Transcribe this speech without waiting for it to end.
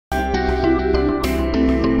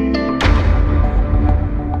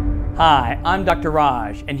Hi, I'm Dr.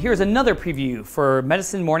 Raj, and here's another preview for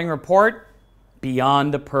Medicine Morning Report,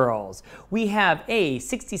 Beyond the Pearls. We have a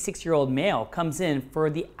 66-year-old male comes in for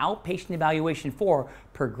the outpatient evaluation for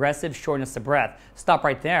progressive shortness of breath. Stop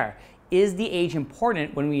right there. Is the age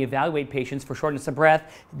important when we evaluate patients for shortness of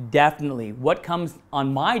breath? Definitely. What comes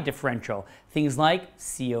on my differential? Things like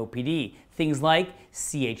COPD, things like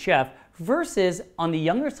CHF, versus on the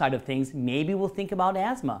younger side of things, maybe we'll think about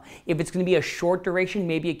asthma. If it's going to be a short duration,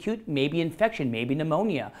 maybe acute, maybe infection, maybe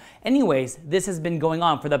pneumonia. Anyways, this has been going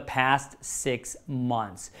on for the past 6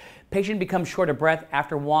 months. Patient becomes short of breath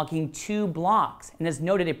after walking 2 blocks and has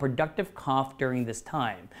noted a productive cough during this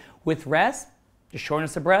time. With rest, the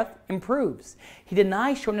shortness of breath improves. He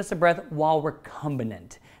denies shortness of breath while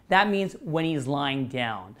recumbent. That means when he's lying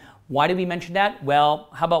down. Why did we mention that? Well,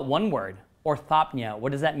 how about one word? Orthopnea.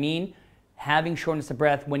 What does that mean? Having shortness of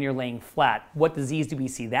breath when you're laying flat. What disease do we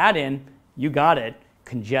see that in? You got it.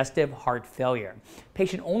 Congestive heart failure.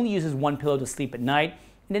 Patient only uses 1 pillow to sleep at night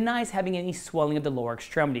and denies having any swelling of the lower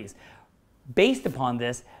extremities. Based upon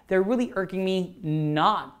this, they're really irking me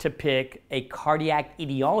not to pick a cardiac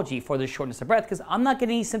etiology for the shortness of breath because I'm not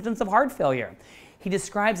getting any symptoms of heart failure. He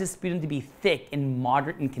describes his sputum to be thick and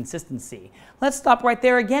moderate in consistency. Let's stop right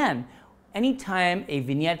there again. Anytime a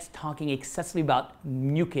vignette's talking excessively about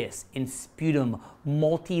mucus and sputum,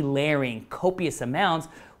 multi-layering, copious amounts,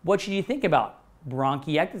 what should you think about?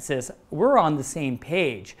 Bronchiectasis. We're on the same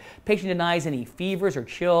page. Patient denies any fevers or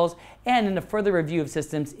chills, and in a further review of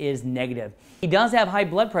symptoms is negative. He does have high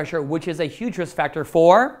blood pressure, which is a huge risk factor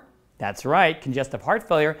for, that's right, congestive heart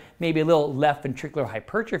failure, maybe a little left ventricular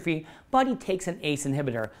hypertrophy, but he takes an ACE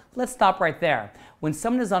inhibitor. Let's stop right there. When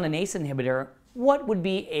someone is on an ACE inhibitor, what would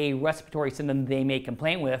be a respiratory symptom they may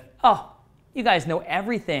complain with? Oh, you guys know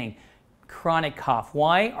everything. Chronic cough.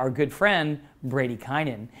 Why? Our good friend,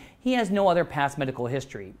 bradykinin. He has no other past medical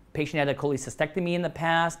history. Patient had a cholecystectomy in the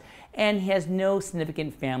past, and he has no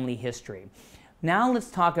significant family history. Now let's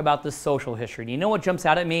talk about the social history. Do you know what jumps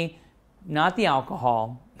out at me? Not the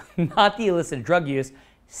alcohol, not the illicit drug use,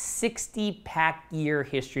 60-pack year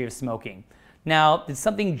history of smoking. Now, did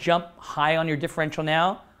something jump high on your differential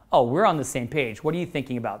now? Oh, we're on the same page. What are you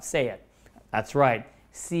thinking about? Say it. That's right,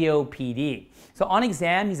 COPD. So on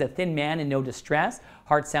exam, he's a thin man in no distress.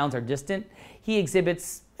 Heart sounds are distant. He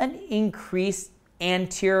exhibits an increased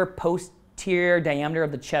anterior-posterior diameter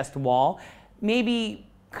of the chest wall,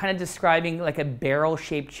 maybe kind of describing like a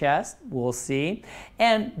barrel-shaped chest. We'll see.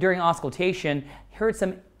 And during auscultation, heard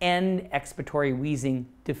some end expiratory wheezing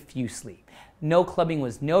diffusely. No clubbing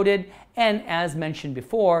was noted, and as mentioned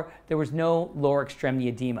before, there was no lower extremity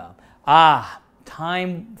edema.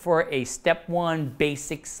 Time for a step 1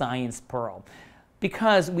 basic science pearl.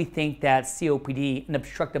 Because we think that COPD, an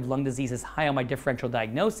obstructive lung disease, is high on my differential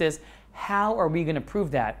diagnosis, how are we going to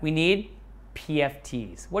prove that? We need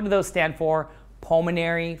PFTs. What do those stand for?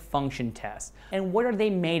 Pulmonary function tests. And what are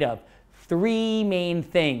they made of? 3 main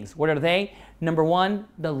things. What are they? Number 1,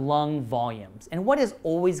 the lung volumes. And what is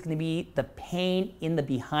always going to be the pain in the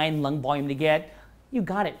behind lung volume to get? You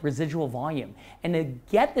got it, residual volume. And to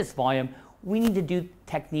get this volume, we need to do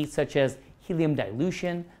techniques such as helium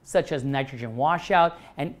dilution, such as nitrogen washout,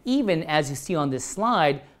 and even, as you see on this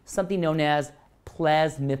slide, something known as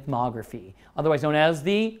plethysmography, otherwise known as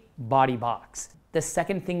the body box. The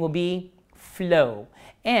second thing will be flow.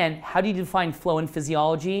 And how do you define flow in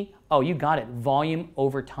physiology? Oh, you got it, volume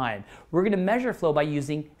over time. We're going to measure flow by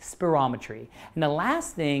using spirometry. And the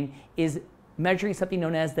last thing is measuring something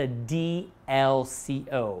known as the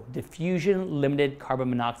DLCO, diffusion limited carbon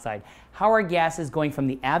monoxide. How are gases going from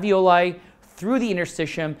the alveoli through the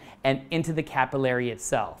interstitium and into the capillary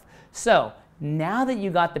itself. So now that you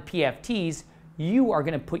got the PFTs, you are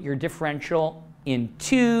going to put your differential in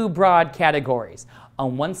 2 broad categories.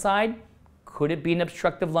 On one side, could it be an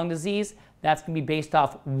obstructive lung disease? That's going to be based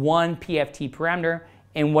off 1 PFT parameter.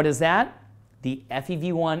 And what is that? The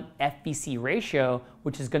FEV1 FVC ratio,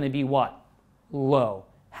 which is going to be what? Low.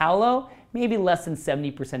 How low? Maybe less than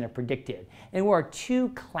 70% are predicted. And there are 2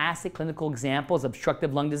 classic clinical examples of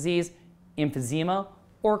obstructive lung disease, emphysema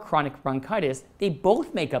or chronic bronchitis. They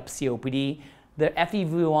both make up COPD. The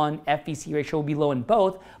FEV1 FVC ratio will be low in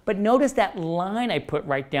both, but notice that line I put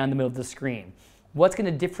right down the middle of the screen. What's going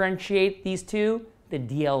to differentiate these 2? The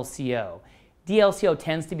DLCO. DLCO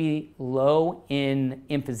tends to be low in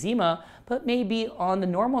emphysema, but maybe on the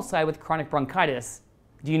normal side with chronic bronchitis.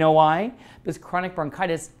 Do you know why? Because chronic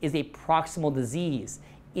bronchitis is a proximal disease.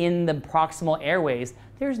 In the proximal airways,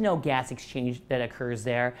 there's no gas exchange that occurs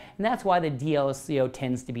there, and that's why the DLCO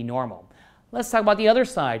tends to be normal. Let's talk about the other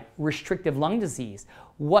side, restrictive lung disease.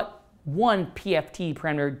 What 1 PFT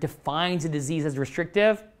parameter defines a disease as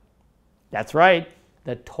restrictive? That's right,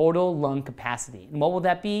 the total lung capacity. And what will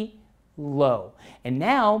that be? Low. And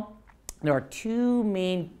now, there are two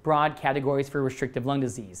main broad categories for restrictive lung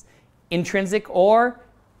disease: intrinsic or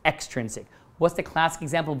extrinsic. What's the classic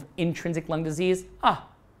example of intrinsic lung disease?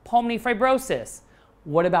 Pulmonary fibrosis.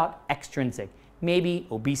 What about extrinsic? Maybe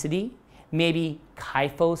obesity, maybe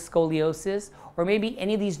kyphoscoliosis, or maybe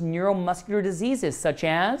any of these neuromuscular diseases such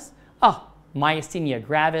as myasthenia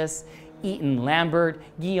gravis, Eaton-Lambert,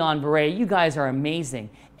 Guillain-Barré. You guys are amazing.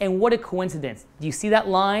 And what a coincidence. Do you see that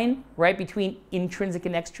line right between intrinsic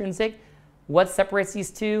and extrinsic? What separates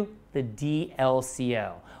these two? The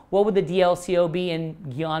DLCO. What would the DLCO be in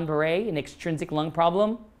Guillain-Barré, an extrinsic lung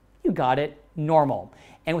problem? You got it, normal.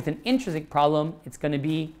 And with an intrinsic problem, it's going to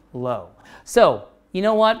be low. So, you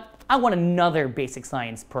know what? I want another basic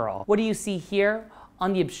science pearl. What do you see here?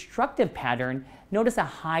 On the obstructive pattern, notice a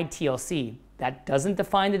high TLC. That doesn't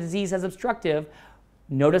define the disease as obstructive.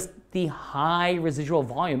 Notice the high residual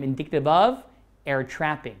volume indicative of air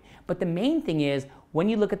trapping. But the main thing is, when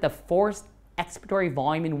you look at the forced expiratory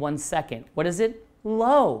volume in 1 second, what is it?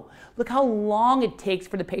 Low. Look how long it takes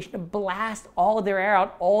for the patient to blast all of their air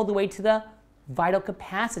out all the way to the vital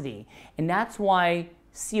capacity. And that's why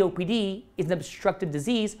COPD is an obstructive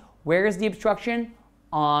disease. Where is the obstruction?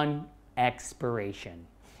 On expiration.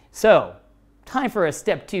 So, time for a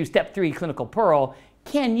step 2, step 3 clinical pearl.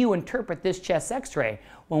 Can you interpret this chest x-ray?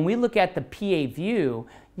 When we look at the PA view,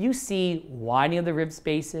 you see widening of the rib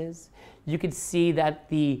spaces. You can see that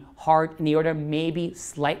the heart and the aorta may be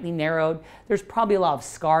slightly narrowed. There's probably a lot of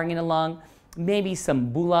scarring in the lung, maybe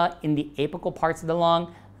some bulla in the apical parts of the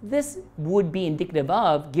lung. This would be indicative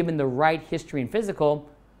of, given the right history and physical,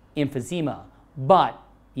 emphysema. But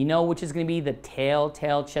you know which is going to be the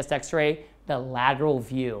telltale chest x-ray? The lateral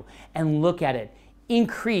view. And look at it.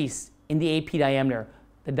 Increase in the AP diameter.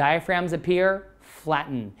 The diaphragms appear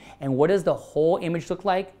flattened. And what does the whole image look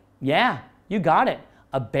like? Yeah, you got it.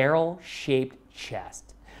 A barrel-shaped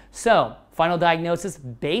chest. So, final diagnosis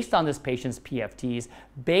based on this patient's PFTs,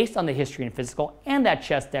 based on the history and physical, and that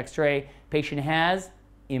chest x-ray, patient has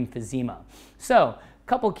emphysema. So, a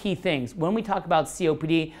couple key things. When we talk about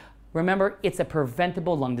COPD, remember, it's a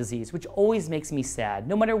preventable lung disease, which always makes me sad.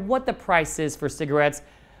 No matter what the price is for cigarettes,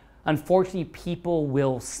 unfortunately, people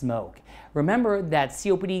will smoke. Remember that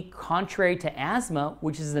COPD, contrary to asthma,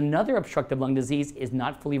 which is another obstructive lung disease, is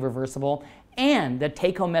not fully reversible. And the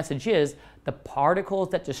take-home message is the particles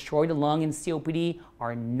that destroy the lung in COPD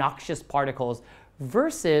are noxious particles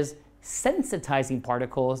versus sensitizing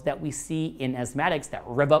particles that we see in asthmatics that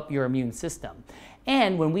rev up your immune system.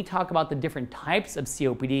 And when we talk about the different types of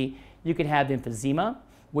COPD, you could have emphysema,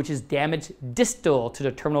 which is damage distal to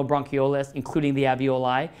the terminal bronchioles, including the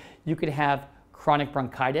alveoli. You could have chronic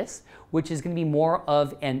bronchitis, which is going to be more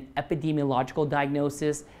of an epidemiological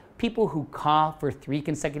diagnosis. People who cough for 3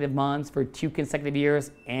 consecutive months, for 2 consecutive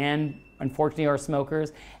years, and unfortunately are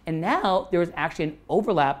smokers. And now there's actually an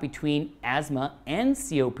overlap between asthma and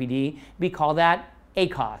COPD. We call that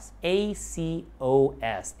ACOS,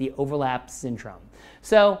 A-C-O-S, the overlap syndrome.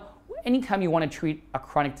 So anytime you want to treat a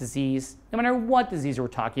chronic disease, no matter what disease we're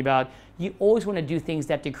talking about, you always want to do things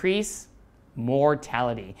that decrease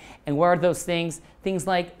mortality. And what are those things? Things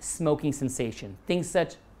like smoking cessation, things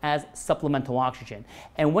such as supplemental oxygen.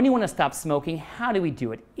 And when you want to stop smoking, how do we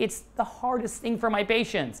do it? It's the hardest thing for my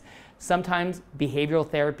patients. Sometimes behavioral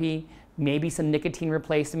therapy, maybe some nicotine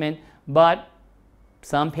replacement, but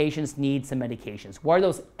some patients need some medications. What are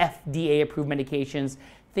those FDA-approved medications?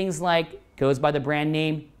 Things like, goes by the brand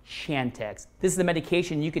name, Chantix. This is the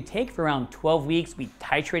medication you could take for around 12 weeks. We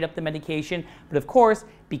titrate up the medication, but of course,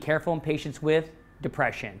 be careful in patients with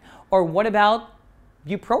depression. Or what about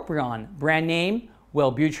bupropion, brand name,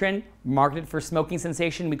 Wellbutrin, marketed for smoking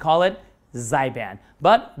cessation, we call it Zyban.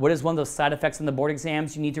 But what is one of those side effects in the board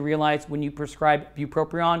exams you need to realize when you prescribe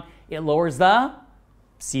bupropion? It lowers the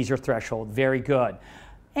seizure threshold. Very good.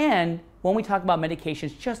 And when we talk about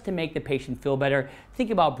medications just to make the patient feel better, think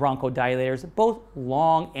about bronchodilators, both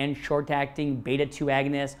long and short-acting beta-2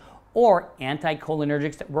 agonists or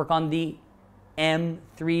anticholinergics that work on the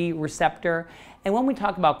M3 receptor. And when we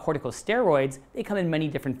talk about corticosteroids, they come in many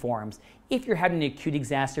different forms. If you're having an acute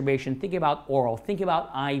exacerbation, think about oral, think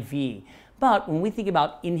about IV. But when we think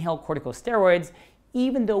about inhaled corticosteroids,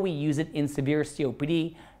 even though we use it in severe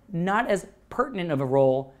COPD, not as pertinent of a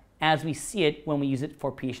role as we see it when we use it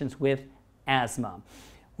for patients with asthma.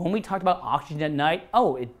 When we talked about oxygen at night,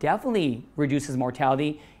 it definitely reduces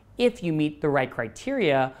mortality if you meet the right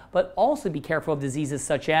criteria, but also be careful of diseases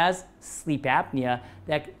such as sleep apnea,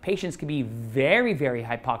 that patients can be very, very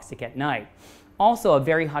hypoxic at night. Also, a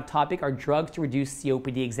very hot topic are drugs to reduce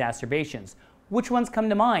COPD exacerbations. Which ones come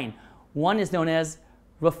to mind? One is known as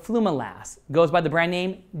roflumilast, goes by the brand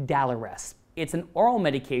name Daliresp. It's an oral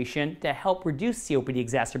medication to help reduce COPD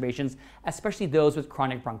exacerbations, especially those with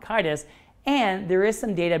chronic bronchitis. And there is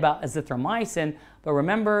some data about azithromycin, but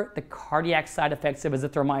remember the cardiac side effects of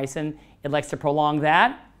azithromycin. It likes to prolong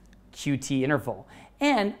that QT interval.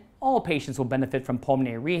 And all patients will benefit from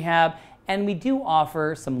pulmonary rehab, and we do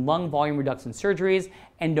offer some lung volume reduction surgeries,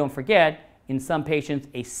 and don't forget, in some patients,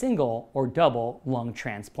 a single or double lung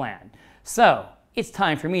transplant. So it's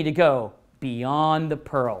time for me to go beyond the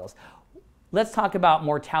pearls. Let's talk about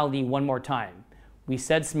mortality one more time. We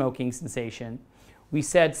said smoking cessation. We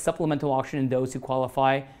said supplemental oxygen in those who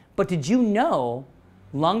qualify. But did you know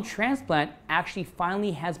lung transplant actually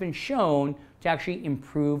finally has been shown to actually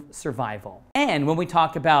improve survival? And when we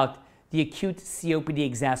talk about the acute COPD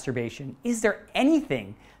exacerbation, is there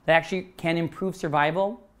anything that actually can improve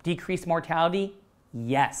survival, decrease mortality?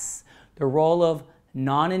 Yes. The role of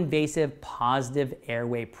non-invasive positive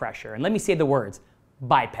airway pressure. And let me say the words,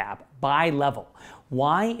 BiPAP, bi-level.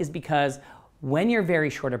 Why? Is because when you're very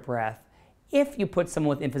short of breath, if you put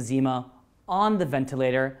someone with emphysema on the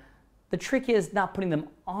ventilator, the trick is not putting them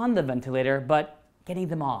on the ventilator, but getting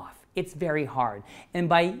them off. It's very hard. And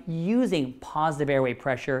by using positive airway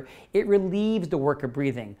pressure, it relieves the work of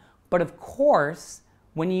breathing. But of course,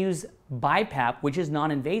 when you use BiPAP, which is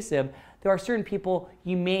non-invasive, there are certain people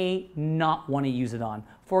you may not want to use it on.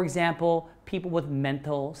 For example, people with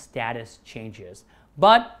mental status changes.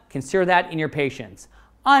 But consider that in your patients.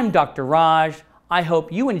 I'm Dr. Raj. I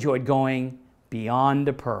hope you enjoyed going beyond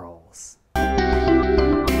the pearl.